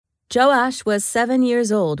Joash was 7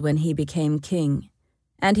 years old when he became king,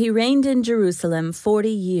 and he reigned in Jerusalem 40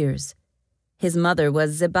 years. His mother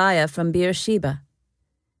was Zibiah from Beersheba.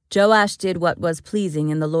 Joash did what was pleasing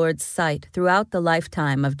in the Lord's sight throughout the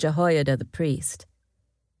lifetime of Jehoiada the priest.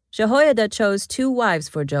 Jehoiada chose 2 wives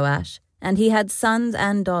for Joash, and he had sons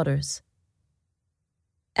and daughters.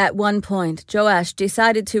 At one point, Joash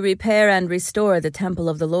decided to repair and restore the temple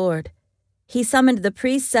of the Lord. He summoned the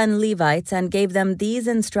priests and Levites and gave them these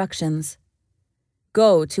instructions.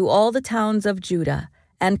 Go to all the towns of Judah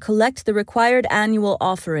and collect the required annual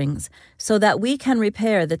offerings so that we can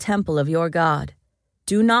repair the temple of your God.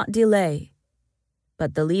 Do not delay.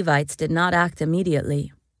 But the Levites did not act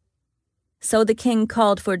immediately. So the king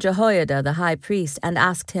called for Jehoiada the high priest and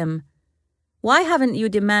asked him, "Why haven't you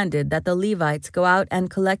demanded that the Levites go out and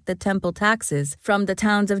collect the temple taxes from the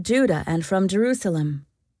towns of Judah and from Jerusalem?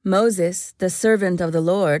 Moses, the servant of the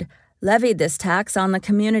Lord, levied this tax on the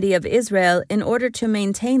community of Israel in order to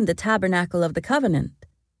maintain the tabernacle of the covenant."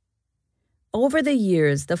 Over the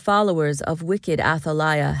years, the followers of wicked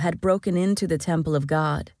Athaliah had broken into the temple of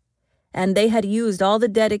God, and they had used all the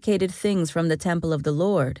dedicated things from the temple of the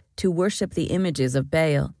Lord to worship the images of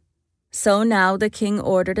Baal. So now the king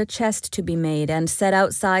ordered a chest to be made and set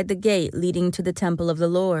outside the gate leading to the temple of the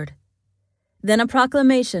Lord. Then a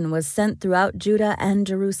proclamation was sent throughout Judah and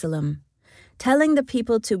Jerusalem, telling the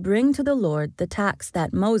people to bring to the Lord the tax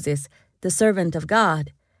that Moses, the servant of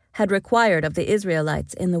God, had required of the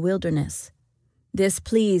Israelites in the wilderness. This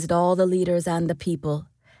pleased all the leaders and the people,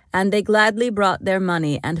 and they gladly brought their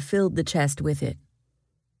money and filled the chest with it.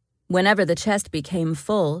 Whenever the chest became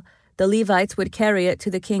full, the Levites would carry it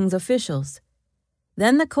to the king's officials.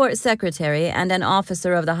 Then the court secretary and an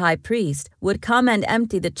officer of the high priest would come and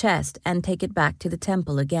empty the chest and take it back to the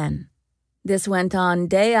temple again. This went on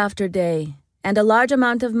day after day, and a large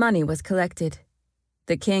amount of money was collected.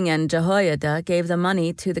 The king and Jehoiada gave the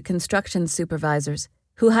money to the construction supervisors,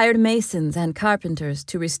 who hired masons and carpenters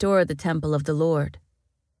to restore the temple of the Lord.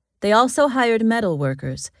 They also hired metal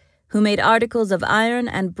workers, who made articles of iron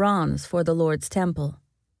and bronze for the Lord's temple.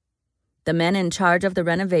 The men in charge of the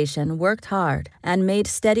renovation worked hard and made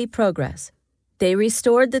steady progress. They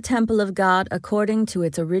restored the temple of God according to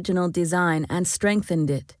its original design and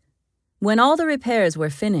strengthened it. When all the repairs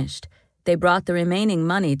were finished, they brought the remaining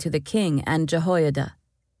money to the king and Jehoiada.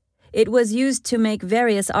 It was used to make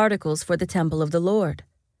various articles for the temple of the Lord,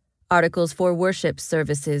 articles for worship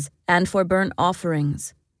services and for burnt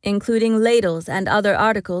offerings, including ladles and other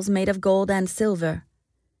articles made of gold and silver.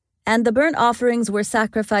 And the burnt offerings were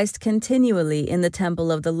sacrificed continually in the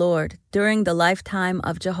temple of the Lord during the lifetime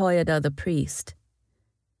of Jehoiada the priest.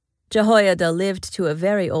 Jehoiada lived to a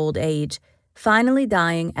very old age, finally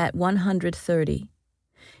dying at 130.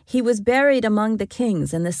 He was buried among the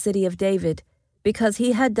kings in the city of David because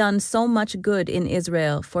he had done so much good in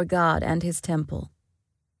Israel for God and his temple.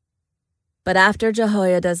 But after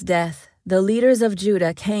Jehoiada's death, the leaders of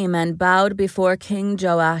Judah came and bowed before King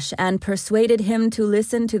Joash and persuaded him to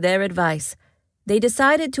listen to their advice. They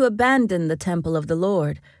decided to abandon the temple of the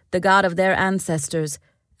Lord, the God of their ancestors,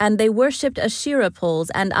 and they worshipped Asherah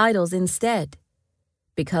poles and idols instead.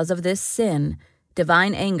 Because of this sin,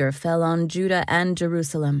 divine anger fell on Judah and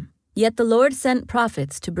Jerusalem. Yet the Lord sent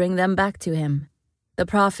prophets to bring them back to him. The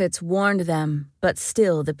prophets warned them, but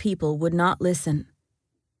still the people would not listen.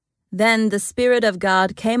 Then the Spirit of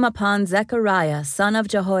God came upon Zechariah, son of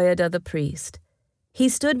Jehoiada the priest. He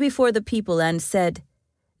stood before the people and said,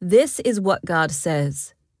 "This is what God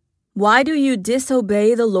says. Why do you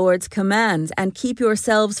disobey the Lord's commands and keep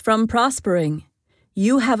yourselves from prospering?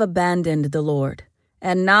 You have abandoned the Lord,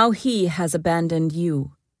 and now he has abandoned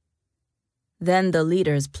you." Then the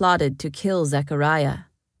leaders plotted to kill Zechariah,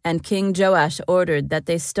 and King Joash ordered that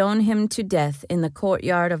they stone him to death in the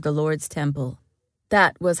courtyard of the Lord's temple.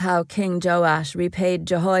 That was how King Joash repaid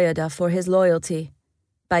Jehoiada for his loyalty,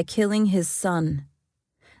 by killing his son.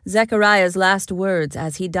 Zechariah's last words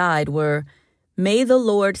as he died were, "May the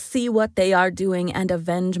Lord see what they are doing and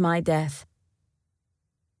avenge my death."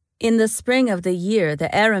 In the spring of the year, the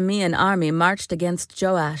Aramean army marched against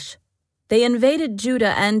Joash. They invaded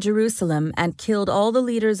Judah and Jerusalem and killed all the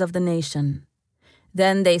leaders of the nation.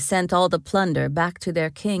 Then they sent all the plunder back to their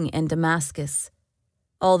king in Damascus.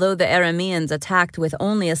 Although the Arameans attacked with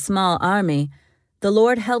only a small army, the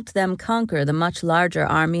Lord helped them conquer the much larger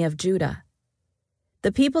army of Judah.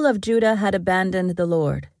 The people of Judah had abandoned the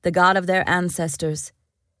Lord, the God of their ancestors,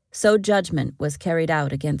 so judgment was carried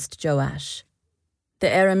out against Joash.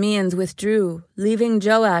 The Arameans withdrew, leaving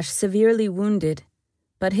Joash severely wounded,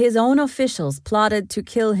 but his own officials plotted to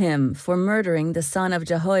kill him for murdering the son of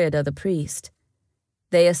Jehoiada the priest.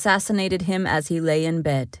 They assassinated him as he lay in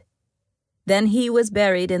bed. Then he was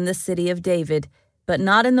buried in the city of David, but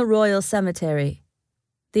not in the royal cemetery.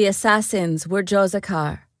 The assassins were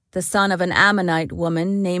Jozachar, the son of an Ammonite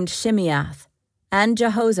woman named Shimeath, and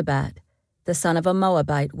Jehozabad, the son of a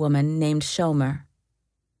Moabite woman named Shomer.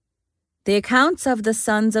 The accounts of the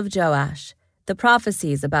sons of Joash, the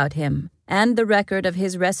prophecies about him, and the record of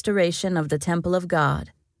his restoration of the temple of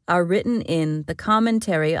God are written in the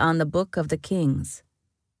commentary on the Book of the Kings.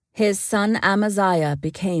 His son Amaziah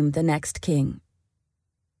became the next king.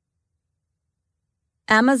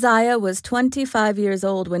 Amaziah was 25 years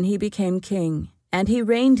old when he became king, and he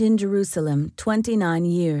reigned in Jerusalem 29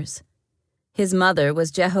 years. His mother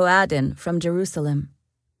was Jehoaddin from Jerusalem.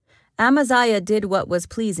 Amaziah did what was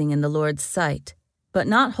pleasing in the Lord's sight, but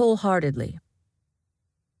not wholeheartedly.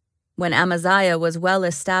 When Amaziah was well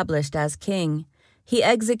established as king, he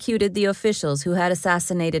executed the officials who had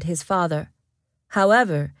assassinated his father.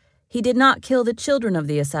 However, he did not kill the children of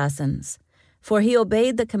the assassins, for he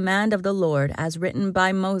obeyed the command of the Lord as written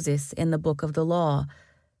by Moses in the book of the law.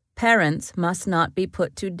 Parents must not be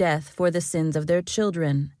put to death for the sins of their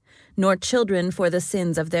children, nor children for the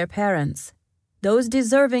sins of their parents. Those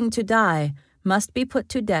deserving to die must be put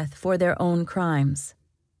to death for their own crimes.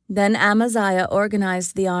 Then Amaziah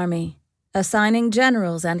organized the army, assigning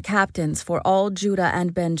generals and captains for all Judah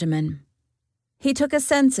and Benjamin. He took a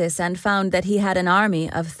census and found that he had an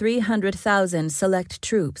army of 300,000 select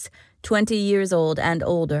troops, 20 years old and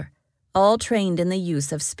older, all trained in the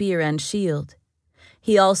use of spear and shield.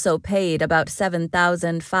 He also paid about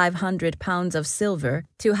 7,500 pounds of silver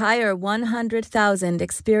to hire 100,000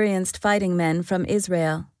 experienced fighting men from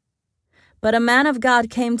Israel. But a man of God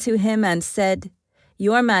came to him and said,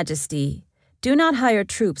 "Your Majesty, do not hire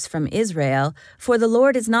troops from Israel, for the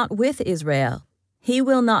Lord is not with Israel. He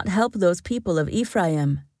will not help those people of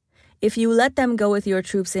Ephraim. If you let them go with your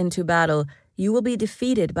troops into battle, you will be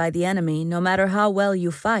defeated by the enemy no matter how well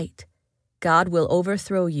you fight. God will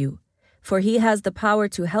overthrow you, for he has the power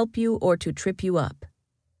to help you or to trip you up."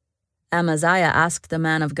 Amaziah asked the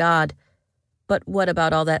man of God, "But what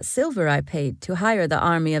about all that silver I paid to hire the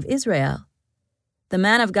army of Israel?" The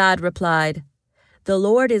man of God replied, "The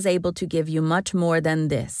Lord is able to give you much more than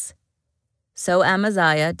this." So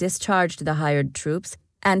Amaziah discharged the hired troops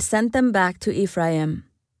and sent them back to Ephraim.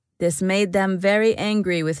 This made them very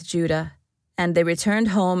angry with Judah, and they returned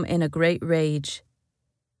home in a great rage.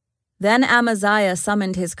 Then Amaziah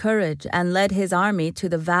summoned his courage and led his army to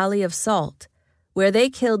the Valley of Salt, where they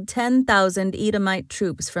killed 10,000 Edomite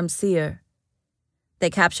troops from Seir. They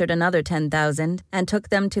captured another 10,000 and took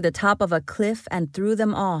them to the top of a cliff and threw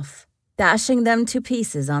them off, dashing them to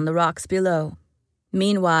pieces on the rocks below.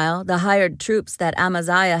 Meanwhile, the hired troops that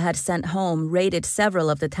Amaziah had sent home raided several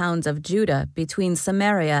of the towns of Judah between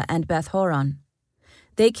Samaria and Beth-horon.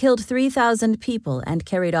 They killed 3,000 people and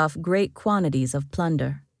carried off great quantities of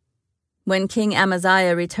plunder. When King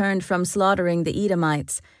Amaziah returned from slaughtering the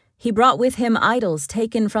Edomites, he brought with him idols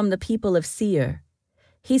taken from the people of Seir.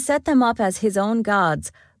 He set them up as his own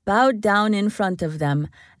gods, bowed down in front of them,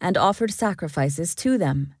 and offered sacrifices to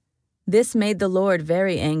them. This made the Lord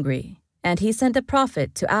very angry, and he sent a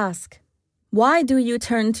prophet to ask, "Why do you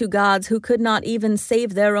turn to gods who could not even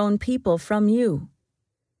save their own people from you?"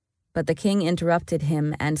 But the king interrupted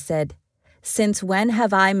him and said, "Since when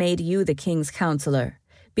have I made you the king's counselor?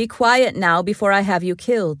 Be quiet now before I have you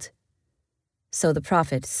killed." So the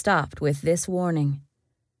prophet stopped with this warning,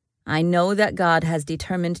 "I know that God has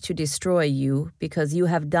determined to destroy you because you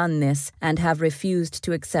have done this and have refused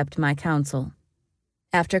to accept my counsel."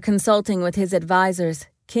 After consulting with his advisers,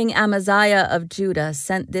 King Amaziah of Judah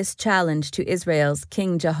sent this challenge to Israel's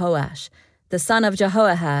King Jehoash, the son of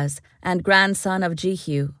Jehoahaz and grandson of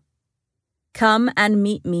Jehu, "Come and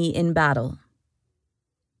meet me in battle."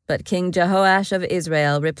 But King Jehoash of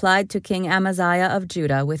Israel replied to King Amaziah of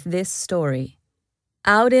Judah with this story.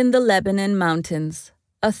 Out in the Lebanon mountains,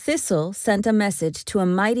 a thistle sent a message to a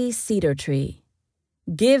mighty cedar tree.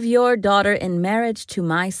 "Give your daughter in marriage to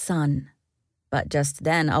my son." But just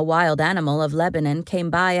then a wild animal of Lebanon came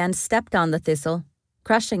by and stepped on the thistle,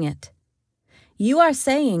 crushing it. "You are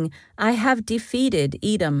saying, 'I have defeated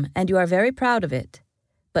Edom,' and you are very proud of it.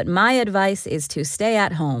 But my advice is to stay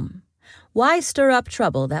at home. Why stir up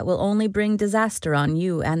trouble that will only bring disaster on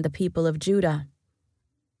you and the people of Judah?"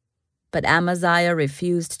 But Amaziah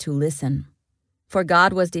refused to listen, for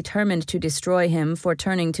God was determined to destroy him for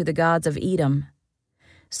turning to the gods of Edom.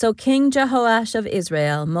 So King Jehoash of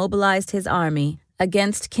Israel mobilized his army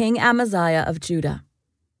against King Amaziah of Judah.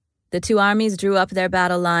 The two armies drew up their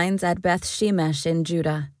battle lines at Beth-shemesh in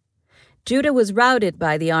Judah. Judah was routed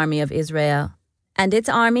by the army of Israel, and its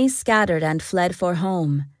army scattered and fled for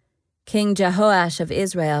home. King Jehoash of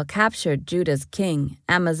Israel captured Judah's king,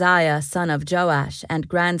 Amaziah son of Joash and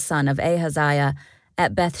grandson of Ahaziah,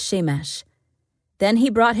 at Beth-shemesh. Then he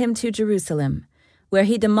brought him to Jerusalem, where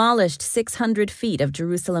he demolished 600 feet of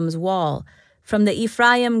Jerusalem's wall, from the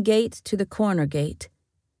Ephraim gate to the corner gate.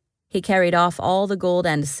 He carried off all the gold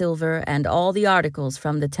and silver and all the articles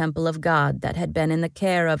from the temple of God that had been in the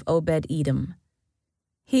care of Obed-Edom.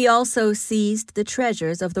 He also seized the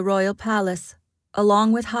treasures of the royal palace,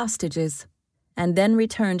 along with hostages, and then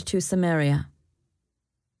returned to Samaria.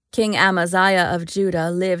 King Amaziah of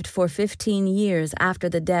Judah lived for 15 years after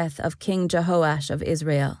the death of King Jehoash of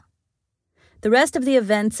Israel. The rest of the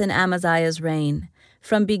events in Amaziah's reign,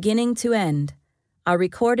 from beginning to end, are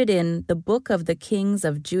recorded in the Book of the Kings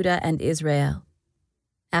of Judah and Israel.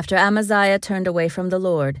 After Amaziah turned away from the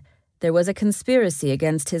Lord, there was a conspiracy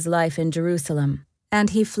against his life in Jerusalem, and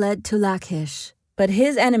he fled to Lachish. But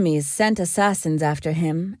his enemies sent assassins after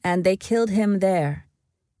him, and they killed him there.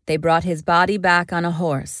 They brought his body back on a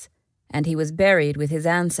horse, and he was buried with his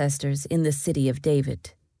ancestors in the city of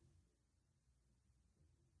David.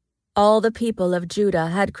 All the people of Judah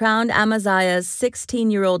had crowned Amaziah's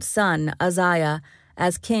 16-year-old son, Uzziah,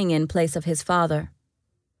 as king in place of his father.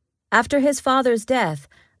 After his father's death,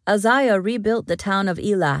 Uzziah rebuilt the town of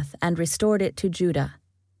Elath and restored it to Judah.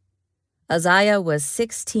 Uzziah was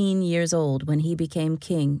 16 years old when he became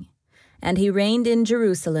king, and he reigned in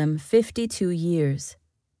Jerusalem 52 years.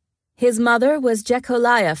 His mother was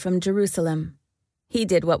Jecholiah from Jerusalem. He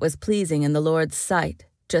did what was pleasing in the Lord's sight,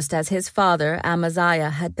 just as his father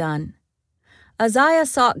Amaziah had done. Uzziah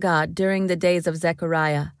sought God during the days of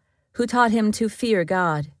Zechariah, who taught him to fear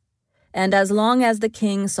God. And as long as the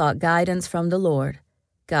king sought guidance from the Lord,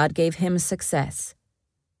 God gave him success.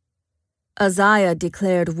 Uzziah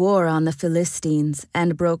declared war on the Philistines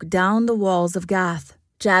and broke down the walls of Gath,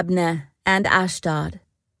 Jabneh, and Ashdod.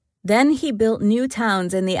 Then he built new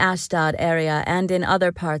towns in the Ashdod area and in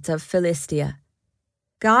other parts of Philistia.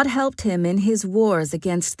 God helped him in his wars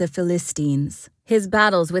against the Philistines, his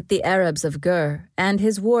battles with the Arabs of Gur, and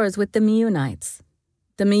his wars with the Meunites.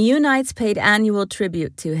 The Meunites paid annual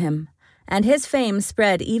tribute to him, and his fame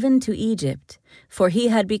spread even to Egypt, for he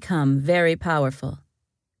had become very powerful.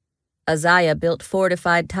 Uzziah built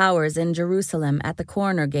fortified towers in Jerusalem at the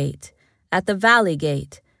corner gate, at the valley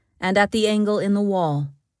gate, and at the angle in the wall.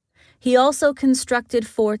 He also constructed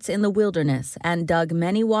forts in the wilderness and dug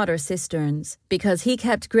many water cisterns, because he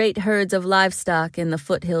kept great herds of livestock in the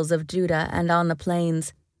foothills of Judah and on the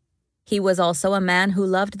plains. He was also a man who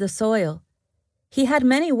loved the soil. He had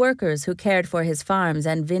many workers who cared for his farms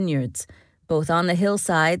and vineyards, both on the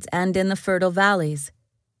hillsides and in the fertile valleys.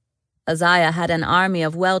 Uzziah had an army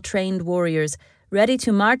of well-trained warriors ready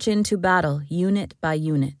to march into battle unit by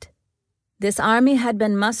unit. This army had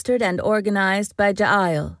been mustered and organized by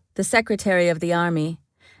Jael, the secretary of the army,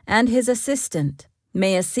 and his assistant,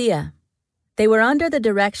 Maaseiah. They were under the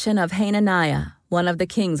direction of Hananiah, one of the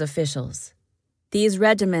king's officials. These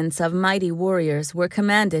regiments of mighty warriors were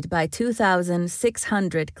commanded by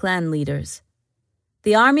 2,600 clan leaders.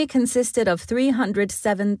 The army consisted of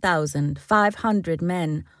 307,500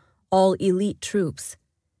 men, all elite troops.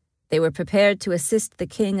 They were prepared to assist the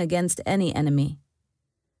king against any enemy.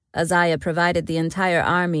 Uzziah provided the entire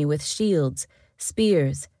army with shields,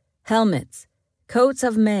 spears, helmets, coats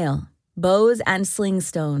of mail, bows, and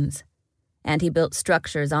slingstones. And he built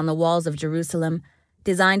structures on the walls of Jerusalem,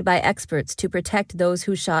 designed by experts to protect those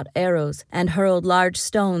who shot arrows and hurled large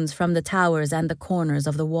stones from the towers and the corners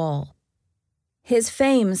of the wall. His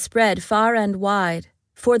fame spread far and wide,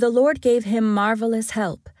 for the Lord gave him marvelous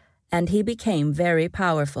help, and he became very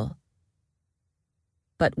powerful.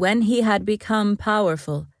 But when he had become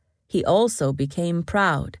powerful, he also became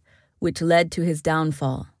proud, which led to his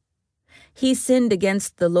downfall. He sinned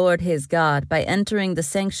against the Lord his God by entering the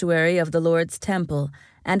sanctuary of the Lord's temple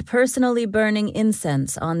and personally burning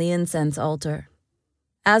incense on the incense altar.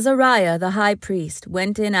 Azariah the high priest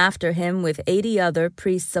went in after him with 80 other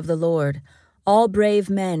priests of the Lord, all brave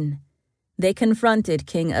men. They confronted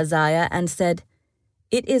King Uzziah and said,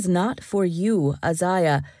 "It is not for you,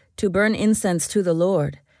 Uzziah, to burn incense to the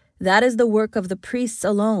Lord. That is the work of the priests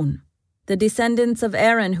alone, the descendants of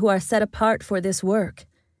Aaron who are set apart for this work.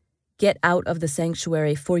 Get out of the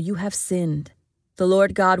sanctuary, for you have sinned. The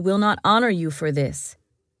Lord God will not honor you for this."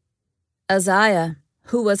 Uzziah,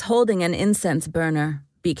 who was holding an incense burner,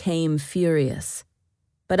 became furious.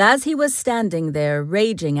 But as he was standing there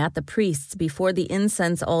raging at the priests before the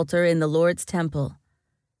incense altar in the Lord's temple,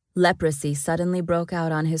 leprosy suddenly broke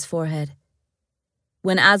out on his forehead.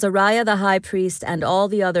 When Azariah the high priest and all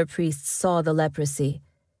the other priests saw the leprosy,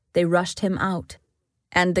 they rushed him out,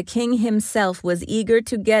 And the king himself was eager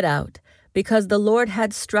to get out, because the Lord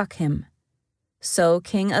had struck him. So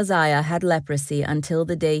King Uzziah had leprosy until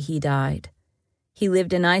the day he died. He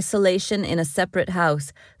lived in isolation in a separate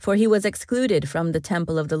house, for he was excluded from the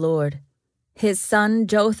temple of the Lord. His son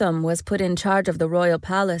Jotham was put in charge of the royal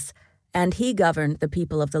palace, and he governed the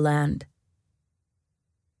people of the land.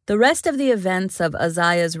 The rest of the events of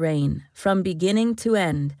Uzziah's reign, from beginning to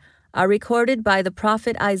end, are recorded by the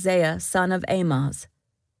prophet Isaiah, son of Amoz.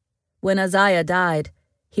 When Uzziah died,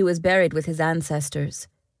 he was buried with his ancestors.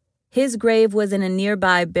 His grave was in a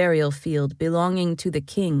nearby burial field belonging to the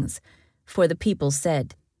kings, for the people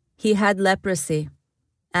said, "He had leprosy,"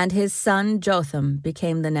 and his son Jotham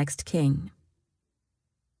became the next king.